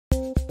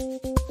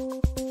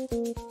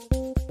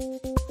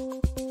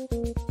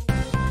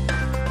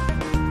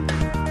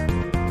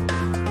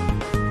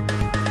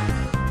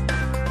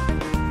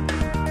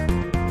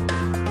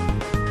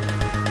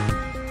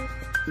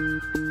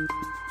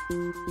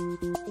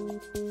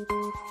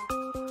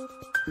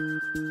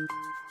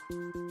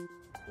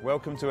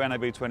Welcome to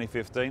NAB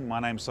 2015. My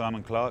name's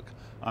Simon Clark.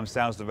 I'm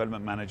Sales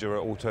Development Manager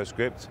at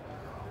Autoscript.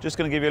 Just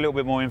going to give you a little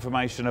bit more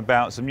information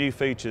about some new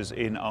features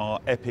in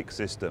our EPIC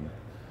system.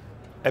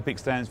 EPIC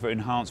stands for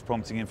Enhanced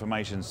Prompting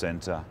Information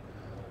Center.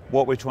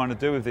 What we're trying to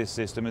do with this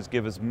system is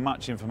give as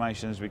much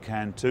information as we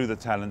can to the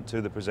talent, to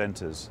the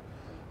presenters,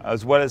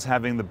 as well as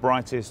having the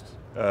brightest,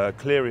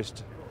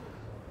 clearest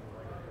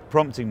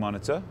prompting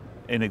monitor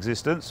in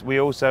existence. We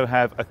also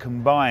have a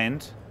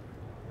combined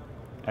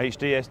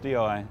HD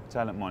SDI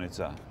talent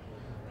monitor.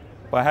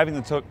 By having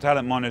the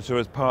talent monitor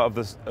as part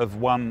of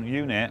one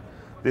unit,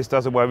 this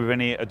does away with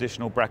any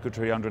additional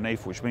bracketry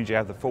underneath, which means you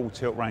have the full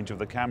tilt range of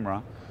the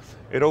camera.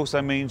 It also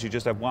means you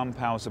just have one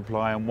power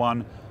supply and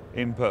one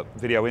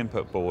video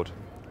input board,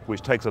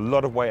 which takes a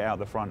lot of weight out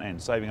the front end,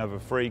 saving over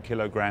 3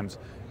 kilograms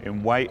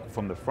in weight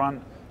from the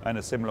front and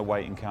a similar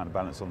weight in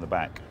counterbalance on the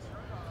back.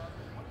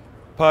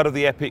 Part of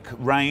the EPIC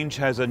range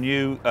has a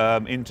new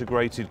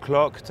integrated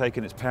clock,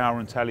 taking its power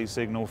and tally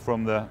signal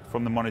from the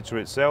monitor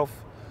itself.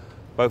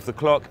 Both the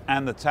clock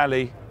and the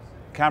tally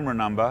camera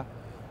number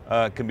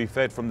can be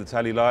fed from the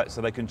tally light,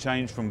 so they can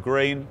change from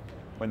green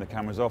when the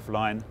camera's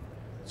offline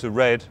to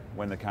red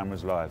when the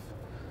camera's live.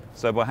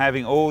 So by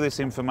having all this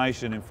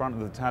information in front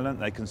of the talent,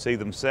 they can see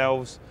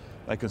themselves,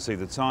 they can see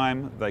the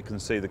time, they can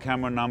see the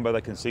camera number,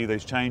 they can see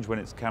those change when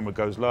its camera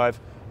goes live,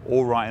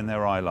 all right in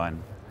their eye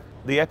line.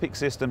 The EPIC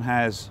system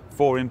has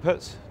 4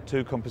 inputs,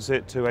 2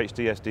 composite, 2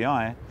 HD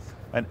SDI,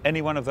 and any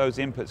one of those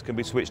inputs can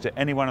be switched to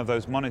any one of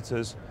those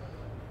monitors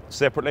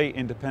separately,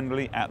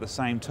 independently, at the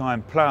same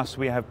time. Plus,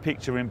 we have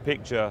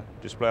picture-in-picture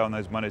display on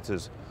those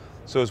monitors.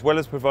 So as well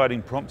as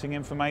providing prompting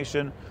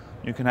information,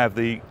 you can have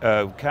the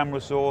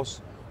camera source,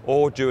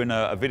 or during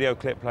a video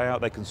clip playout,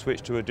 they can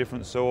switch to a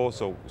different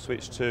source or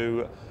switch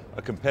to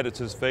a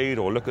competitor's feed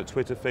or look at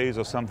Twitter feeds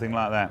or something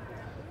like that.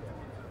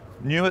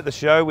 New at the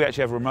show, we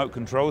actually have a remote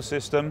control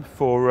system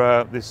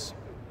for this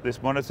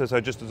monitor. So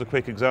just as a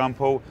quick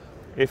example,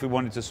 if we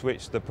wanted to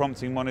switch the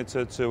prompting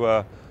monitor to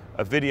a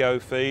video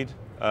feed,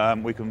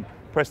 we can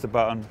press the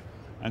button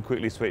and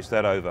quickly switch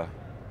that over.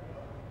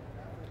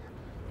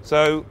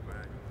 So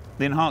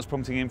the Enhanced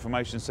Prompting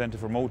Information Center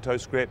from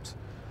Autoscript,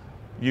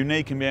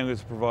 unique in being able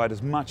to provide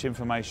as much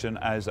information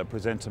as a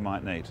presenter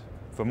might need.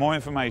 For more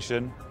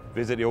information,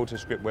 visit the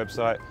Autoscript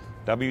website,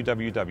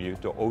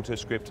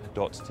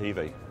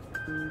 www.autoscript.tv.